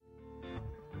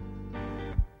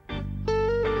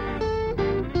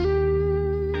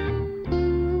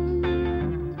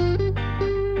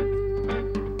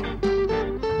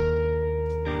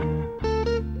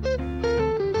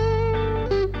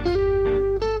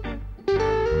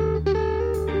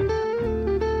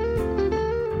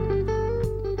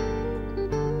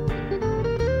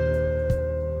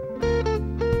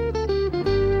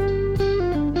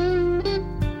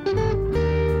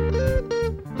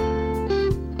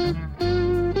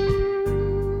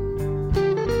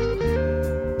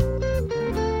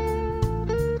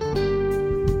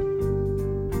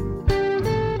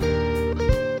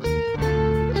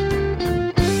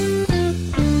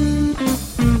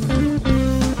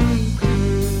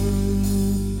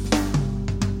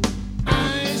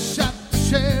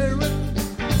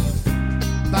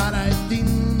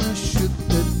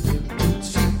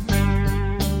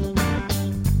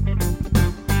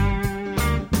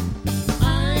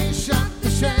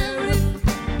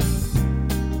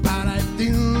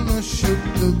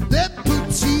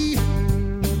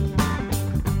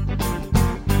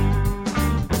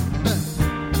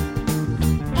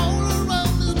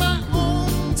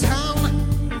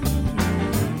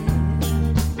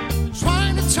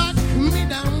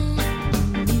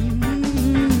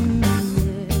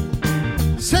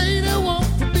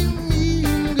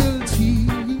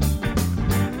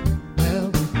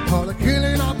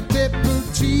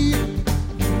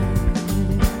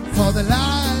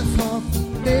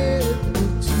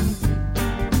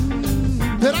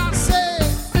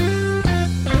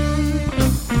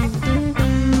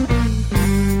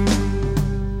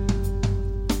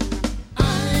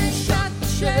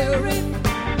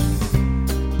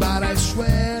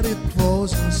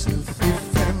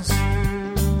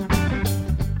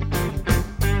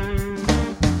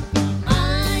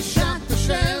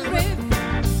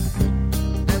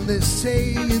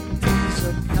is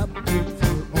a captive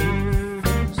for all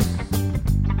folks.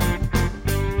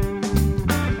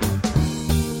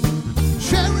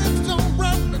 Sheriff don't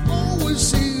run, they always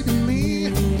say to me,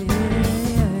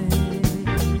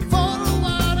 for a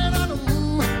while and I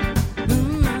know.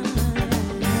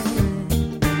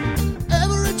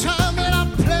 Every time that I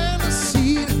plant a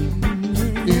seed,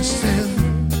 it's still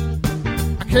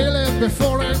I kill it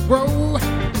before it grows.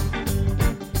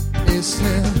 It's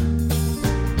still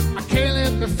I kill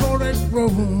it before it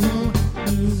grows.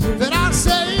 Then I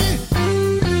say,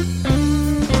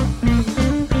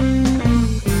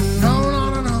 no, no,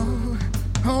 no, no.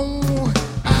 Oh,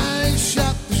 I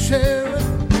shot the sheriff,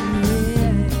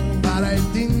 but I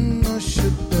didn't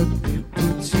shoot the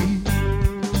deputy.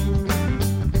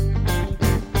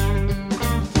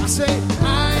 I say,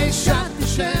 I shot the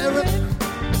sheriff,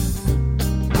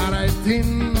 but I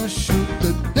didn't shoot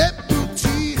the deputy.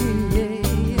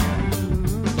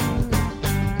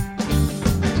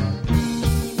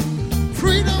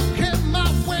 Freedom came my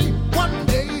way one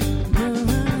day.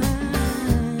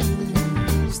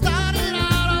 Started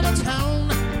out of a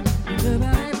town.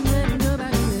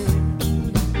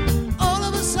 All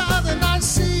of a sudden I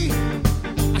see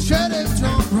a sheriff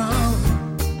turn round,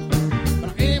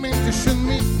 but aiming to shoot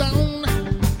me down.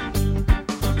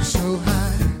 So I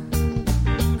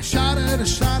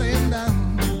shot him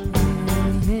down.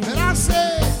 And I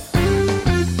said,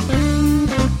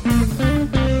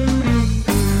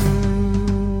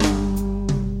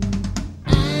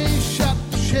 I shot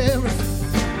the sheriff,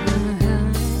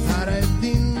 but I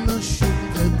didn't shoot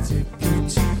the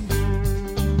deputy.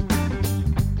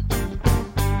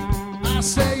 I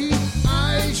say,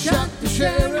 I shot the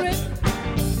sheriff,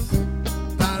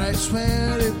 but I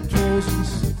swear it wasn't.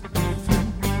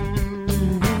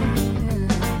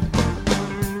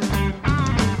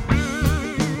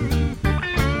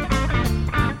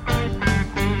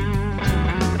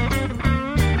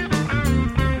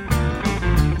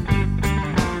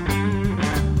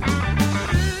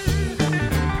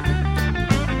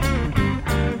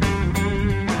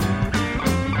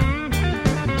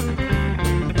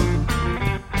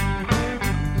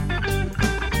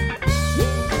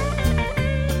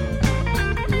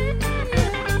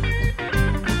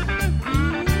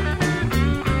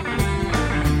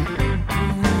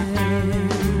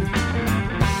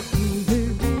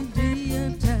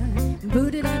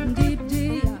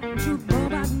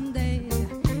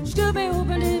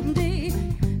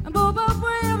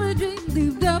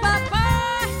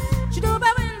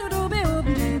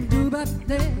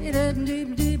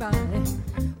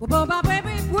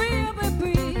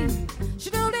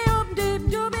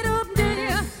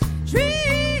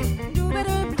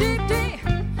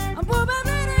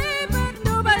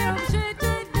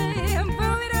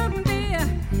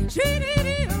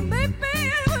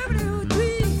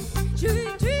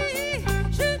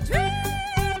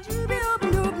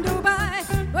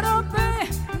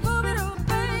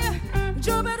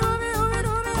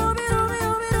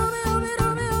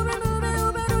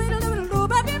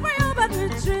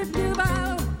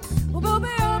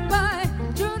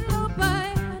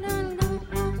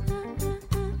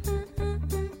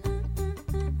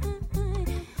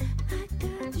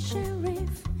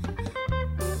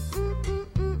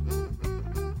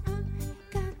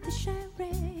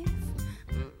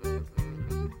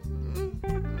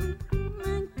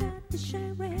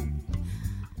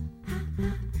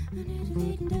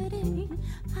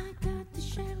 I got the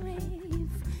sheriff.